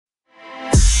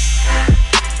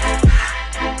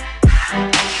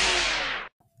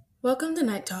Welcome to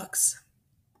Night Talks.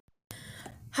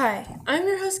 Hi, I'm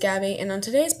your host Gabby, and on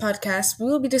today's podcast, we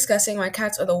will be discussing why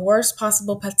cats are the worst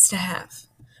possible pets to have.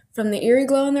 From the eerie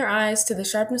glow in their eyes to the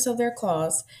sharpness of their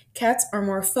claws, cats are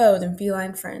more foe than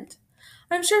feline friend.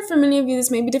 I'm sure for many of you this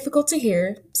may be difficult to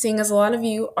hear, seeing as a lot of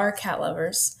you are cat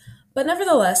lovers, but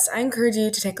nevertheless, I encourage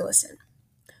you to take a listen.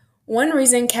 One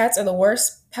reason cats are the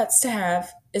worst pets to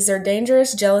have is their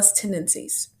dangerous, jealous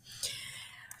tendencies.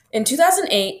 In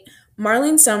 2008,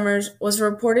 Marlene Summers was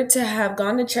reported to have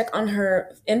gone to check on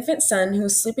her infant son who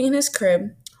was sleeping in his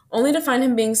crib, only to find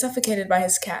him being suffocated by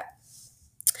his cat.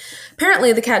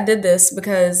 Apparently, the cat did this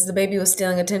because the baby was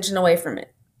stealing attention away from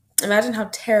it. Imagine how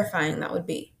terrifying that would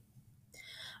be.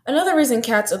 Another reason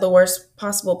cats are the worst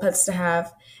possible pets to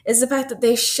have is the fact that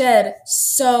they shed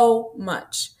so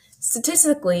much.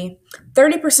 Statistically,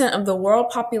 30% of the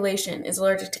world population is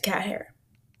allergic to cat hair.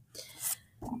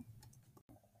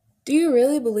 Do you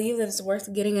really believe that it's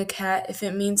worth getting a cat if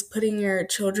it means putting your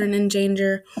children in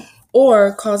danger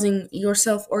or causing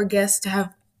yourself or guests to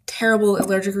have terrible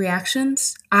allergic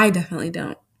reactions? I definitely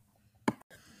don't.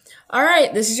 All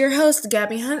right, this is your host,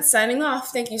 Gabby Hunt, signing off.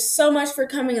 Thank you so much for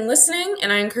coming and listening,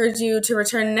 and I encourage you to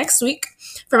return next week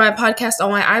for my podcast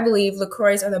on why I believe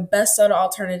LaCroix are the best soda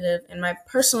alternative and my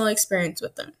personal experience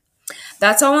with them.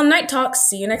 That's all on Night Talks.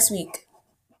 See you next week.